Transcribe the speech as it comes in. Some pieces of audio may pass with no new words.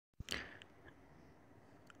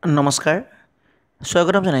নমস্কাৰ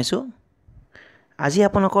স্বাগতম জনাইছোঁ আজি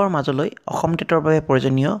আপোনালোকৰ মাজলৈ অসম টেটৰ বাবে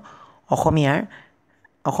প্ৰয়োজনীয়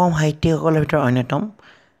অসম সাহিত্যিকসকলৰ ভিতৰত অন্যতম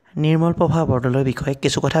নিৰ্মল প্ৰভা বৰদলৈৰ বিষয়ে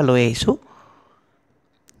কিছু কথা লৈ আহিছোঁ।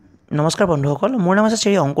 নমস্কাৰ বন্ধুসকল, মোৰ নাম আছে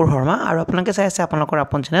শ্ৰী অংকুৰ শৰ্মা আৰু আপোনালোকে চাই আছে আপোনালোকৰ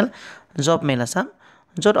আপোন চেনেল জবমেলাছাম,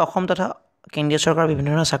 য'ত অসম তথা কেন্দ্ৰীয় চৰকাৰৰ বিভিন্ন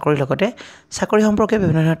ধৰণৰ চাকৰিৰ লগতে চাকৰি সম্পৰ্কে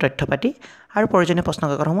বিভিন্ন ধৰণৰ তথ্য পাতি আৰু প্ৰয়োজনীয় প্ৰশ্ন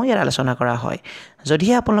কাকতসমূহ ইয়াত আলোচনা কৰা হয়।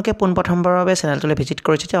 যদিহে আপোনালোকে পোনপ্ৰথমবাৰৰ বাবে চেনেলটোলৈ ভিজিট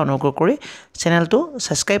কৰিছে তেতিয়া অনুগ্ৰহ কৰি চেনেলটো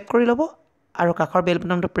ছাবস্ক্ৰাইব কৰি ল'ব আৰু কাষৰ বেল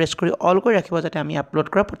বাটনটো প্ৰেছ কৰি অল কৰি ৰাখিব, যাতে আমি আপলোড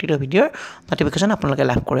কৰা প্ৰতিটো ভিডিঅ'ৰ ন'টিফিকেশ্যন আপোনালোকে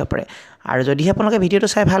লাভ কৰিব পাৰে। আৰু যদিহে আপোনালোকে ভিডিঅ'টো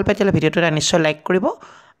চাই ভাল পায় তেতিয়াহ'লে ভিডিঅ'টো এটা নিশ্চয় লাইক কৰিব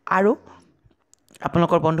আৰু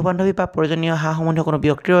আপোনালোকৰ বন্ধু বান্ধৱী বা প্ৰয়োজনীয় সা সম্বন্ধীয় কোনো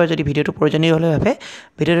ব্যক্তিৰ যদি ভিডিঅ'টো প্ৰয়োজনীয় হ'লে ভাবে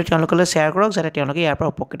ভিডিঅ'টো তেওঁলোকলৈ শ্বেয়াৰ কৰক, যাতে তেওঁলোকে ইয়াৰ পৰা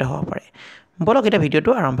উপকৃত হ'ব পাৰে। বলক এতিয়া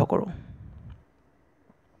ভিডিঅ'টো আৰম্ভ কৰোঁ।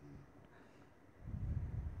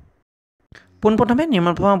 পোনপ্ৰথমে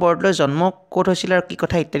নিৰ্মল প্ৰভা বৰদলৈৰ জন্ম ক'ত হৈছিল আৰু কি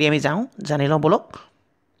কথা ইত্যাদি আমি জানি লওঁ বলক।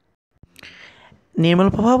 নিৰ্মল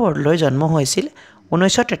প্ৰভা বৰদলৈৰ জন্ম হৈছিল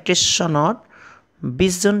 1933 চনত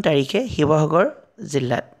 20 জুন তাৰিখে শিৱসাগৰ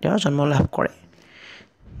জিলাত তেওঁ জন্ম লাভ কৰে।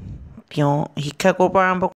 তেওঁ শিক্ষা ক'ৰ পৰা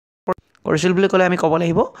আৰম্ভ কৰিছিল বুলি ক'লে আমি ক'ব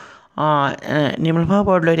লাগিব নিৰ্মল প্ৰভা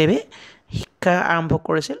বৰদলৈদেৱে শিক্ষা আৰম্ভ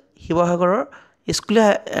কৰিছিল শিৱসাগৰৰ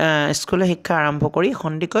স্কুলীয়া শিক্ষা আৰম্ভ কৰি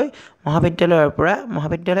সন্দিকৈ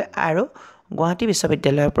মহাবিদ্যালয় আৰু গুৱাহাটী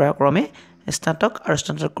বিশ্ববিদ্যালয়ৰ পৰা ক্ৰমে স্নাতক আৰু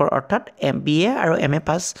স্নাতকোত্তৰ অৰ্থাৎ BA আৰু MA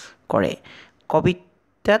পাছ কৰে।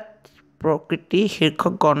 কবিতাত প্ৰকৃতি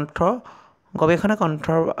শীৰ্ষক গৱেষণা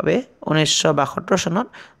গ্ৰন্থৰ বাবে 1972 চনত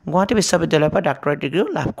গুৱাহাটী বিশ্ববিদ্যালয়ৰ পৰা ডাক্টৰেট ডিগ্ৰীও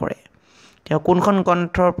লাভ কৰে। তেওঁ কোনখন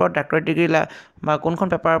গ্ৰন্থৰ ওপৰত ডাক্টৰেট ডিগ্ৰী বা কোনখন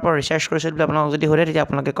পেপাৰৰ ওপৰত ৰিচাৰ্চ কৰিছিল বুলি আপোনালোকক যদি সোধে তেতিয়া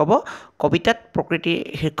আপোনালোকে ক'ব কবিতাত প্ৰকৃতি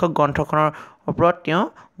শীৰ্ষক গ্ৰন্থখনৰ ওপৰত তেওঁ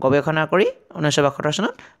গৱেষণা কৰি 1972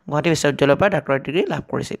 চনত গুৱাহাটী বিশ্ববিদ্যালয়ৰ পৰা ডাক্টৰেট ডিগ্ৰী লাভ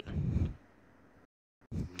কৰিছিল।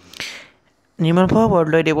 নিৰ্মল প্ৰভা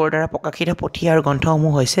বৰদলৈদেৱৰ দ্বাৰা প্ৰকাশিত পুথি আৰু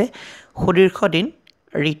গ্ৰন্থসমূহ হৈছে সুদীৰ্ঘ দিন,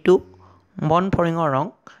 ঋতু, বন ফৰিঙৰ ৰং,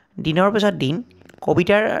 দিনৰ পিছত দিন,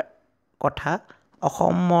 কবিতাৰ কথা,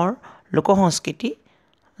 অসমৰ লোক সংস্কৃতি,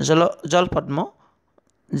 জলপদ্ম,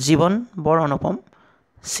 জীৱন বৰ অনুপম,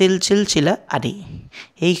 চিলচিলা আদি।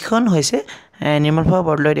 এইখন হৈছে নিৰ্মল প্ৰভা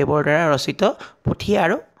বৰদলৈদেৱৰ দ্বাৰা ৰচিত পুথি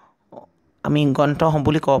আৰু আমি গ্ৰন্থ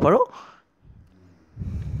বুলি ক'ব পাৰোঁ।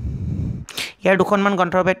 ইয়াৰ দুখনমান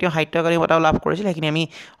গ্ৰন্থৰ বাবে তেওঁ সাহিত্য একাডেমী বঁটাও লাভ কৰিছিল, সেইখিনি আমি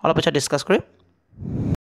অলপ পিছত ডিছকাছ কৰিম।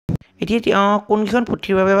 এতিয়া তেওঁ কোনকেইখন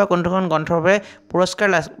পুথিৰ বাবে বা কোনখন গ্ৰন্থৰ বাবে পুৰস্কাৰ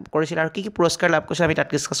লাভ কৰিছিল আৰু কি পুৰস্কাৰ লাভ কৰিছিল আমি তাত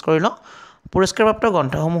ডিছকাছ কৰি লওঁ। পুৰস্কাৰপ্ৰাপ্ত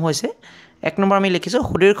গ্ৰন্থসমূহ হৈছে 1 নম্বৰ আমি লিখিছোঁ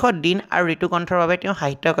সুদীৰ্ঘ দিন আৰু ঋতু গ্ৰন্থৰ বাবে তেওঁ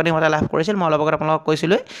সাহিত্য একাডেমী বঁটা লাভ কৰিছিল। মই অলপ আগত আপোনালোকক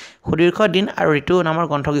কৈছিলোঁ সুদীৰ্ঘ দিন আৰু ঋতু নামৰ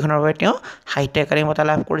গ্ৰন্থকেইখনৰ বাবে তেওঁ সাহিত্য একাডেমী বঁটা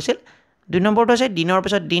লাভ কৰিছিল। 2 নম্বৰটো হৈছে দিনৰ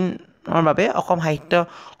পিছত দিনৰ বাবে অসম সাহিত্য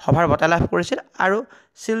সভাৰ বঁটা লাভ কৰিছিল আৰু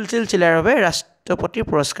চিলচিলাৰ বাবে ৰাষ্ট্ৰপতিৰ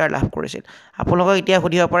পুৰস্কাৰ লাভ কৰিছিল। আপোনালোকক এতিয়া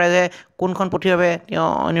সুধিব পাৰে যে কোনখন পুথিৰ বাবে তেওঁ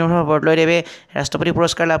নিৰ্মল প্ৰভা বৰদলৈদেৱে ৰাষ্ট্ৰপতি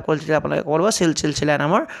পুৰস্কাৰ লাভ কৰিছিল, আপোনালোকে ক'ব লাগিব চিলচিলা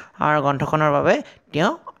নামৰ গ্ৰন্থখনৰ বাবে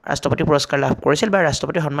তেওঁ ৰাষ্ট্ৰপতি পুৰস্কাৰ লাভ কৰিছিল বা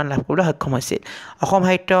ৰাষ্ট্ৰপতিৰ সন্মান লাভ কৰিবলৈ সক্ষম হৈছিল। অসম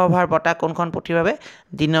সাহিত্য সভাৰ বঁটা কোনখন পুথিৰ বাবে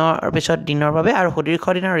দিনৰ পিছত দিনৰ বাবে আৰু সুদীৰ্ঘ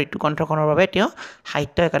দিন আৰু ঋতু গ্ৰন্থখনৰ বাবে তেওঁ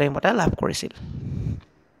সাহিত্য একাডেমী বঁটা লাভ কৰিছিল।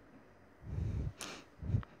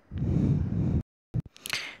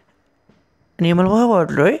 নিৰ্মল প্ৰভা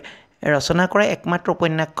বৰদলৈৰ ৰচনা কৰা একমাত্ৰ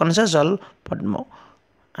উপন্যাসখন হৈছে জলপদ্ম।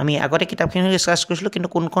 আমি আগতে কিতাপখিনি ডিছকাছ কৰিছিলোঁ, কিন্তু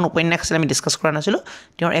কোনখন উপন্যাস আছিল আমি ডিছকাছ কৰা নাছিলোঁ।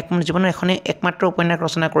 তেওঁৰ জীৱনৰ এখনেই একমাত্ৰ উপন্যাস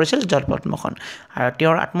ৰচনা কৰিছিল জলপদ্মখন, আৰু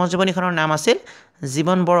তেওঁৰ আত্মজীৱনীখনৰ নাম আছিল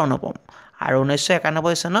জীৱন বৰ অনুপম। আৰু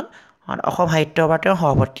 1991 চনত অসম সাহিত্য সভাৰ তেওঁ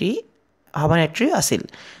সভানেত্ৰী আছিল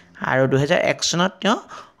আৰু 2001 চনত তেওঁ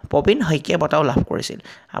প্ৰবীণ শইকীয়া বঁটাও লাভ কৰিছিল।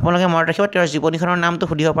 আপোনালোকে মনত ৰাখিব তেওঁৰ জীৱনীখনৰ নামটো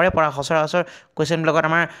সুধিব পাৰে, সচৰাচৰ কুৱেশ্যনবিলাকত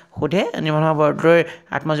আমাৰ সোধে নিৰ্মল প্ৰভা বৰদলৈৰ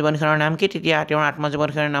আত্মজীৱনীখনৰ নাম কি, তেতিয়া তেওঁৰ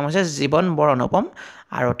আত্মজীৱনীখনৰ নাম হৈছে জীৱন বৰ অনুপম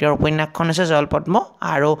আৰু তেওঁৰ উপন্যাসখন হৈছে জলপদ্ম।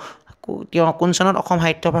 আৰু তেওঁ কোন চনত অসম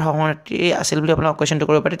সাহিত্য সভাৰ সভানেত্ৰী আছিল বুলি আপোনালোক কুৱেশ্যনটো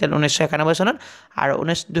কৰিব পাৰে, তেতিয়া 1991 চনত আৰু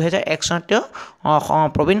 2001 চনত তেওঁ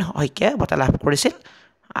প্ৰবীণ শইকীয়া বঁটা লাভ কৰিছিল।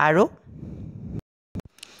 আৰু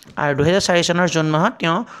 2004 চনৰ জুন মাহত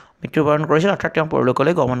তেওঁ মৃত্যুবৰণ কৰিছিল, অৰ্থাৎ তেওঁ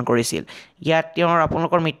পৰলোকলৈ গমন কৰিছিল। ইয়াত তেওঁৰ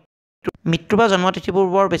আপোনালোকৰ মৃত্যু বা জন্মতিথিবোৰ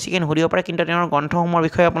বৰ বেছিকৈ নুসুধিব পাৰে, কিন্তু তেওঁৰ গ্ৰন্থসমূহৰ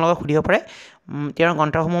বিষয়ে আপোনালোকক সুধিব পাৰে। তেওঁৰ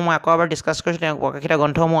গ্ৰন্থসমূহ মই আকৌ এবাৰ ডিছকাছ কৰিছোঁ। তেওঁ প্ৰকাশিত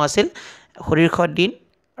গ্ৰন্থসমূহ আছিল সুদীৰ্ঘ দিন,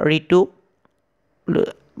 ঋতু,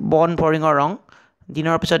 বন ফৰিঙৰ ৰং,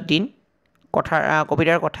 দিনৰ পিছত দিন,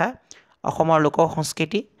 কবিতাৰ কথা, অসমৰ লোক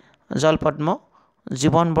সংস্কৃতি, জলপদ্ম,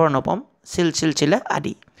 জীৱন বৰ অনুপম, চিলচিলা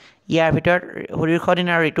আদি। ইয়াৰ ভিতৰত সুদীৰ্ঘ দিন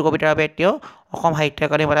আৰু ঋতু কবিতাৰ বাবে তেওঁ অসম সাহিত্য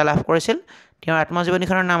একাডেমী বঁটা লাভ কৰিছিল। তেওঁৰ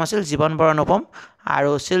আত্মজীৱনীখনৰ নাম আছিল জীৱন বৰ অনুপম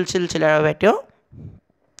আৰু চিলচিলাৰ বাবে তেওঁ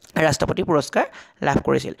ৰাষ্ট্ৰপতি পুৰস্কাৰ লাভ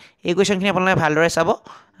কৰিছিল। এই কুৱেশ্যনখিনি আপোনালোকে ভালদৰে চাব।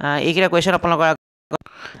 এইকেইটা কুৱেশ্যন আপোনালোকৰ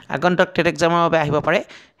আগন্তুক টেট এক্সামৰ বাবে আহিব পাৰে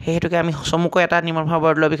সেই হেতুকে আমি চমুকৈ এটা নিৰ্মল প্ৰভা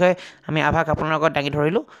বৰদলৈৰ বিষয়ে আমি আভাস আপোনালোকৰ আগত দাঙি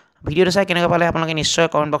ধৰিলোঁ ভিডিঅ'টো চাই কেনেকুৱা পালে আপোনালোকে নিশ্চয়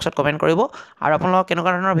কমেণ্ট বক্সত কমেণ্ট কৰিব আৰু আপোনালোকক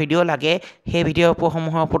কেনেকুৱা ধৰণৰ ভিডিঅ' লাগে সেই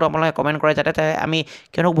ভিডিঅ'সমূহৰ ওপৰত আপোনালোকে কমেণ্ট কৰে যাতে আমি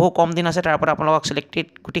কিয়নো বহু কম দিন আছে তাৰ ওপৰত আপোনালোকক চিলেক্টেড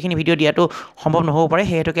গোটেইখিনি ভিডিঅ' দিয়াটো সম্ভৱ নহ'ব পাৰে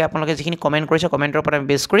সেই হেতুকে আপোনালোকে যিখিনি কমেণ্ট কৰিছে কমেণ্টৰ ওপৰত আমি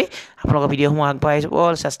বেছ কৰি আপোনালোকৰ ভিডিঅ'সমূহ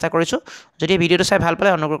আগবঢ়াব চেষ্টা কৰিছোঁ যদি ভিডিঅ'টো চাই ভাল পালে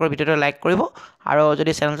অনুগ্ৰহ কৰি ভিডিঅ'টো লাইক কৰিব আৰু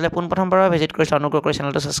যদি চেনেলটোলৈ পোনপ্ৰথমবাৰ ভিজিট কৰিছে অনুগ্ৰহ কৰি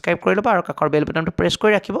চেনেলটো ছাবস্ক্ৰাইব কৰি ল'ব আৰু কাষৰ বেল বাটনটো প্ৰেছ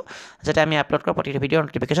কৰি ৰাখিব যাতে আমি আপলোড কৰা প্ৰতিটো ভিডিঅ'ৰ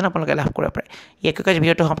ন'টিফিকেশ্যন আপোনালোকে লাভ কৰিব পাৰে এই একেকৈ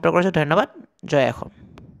ভিডিঅ'টো সমাপ্ত কৰিছোঁ ধন্যবাদ জয় অসম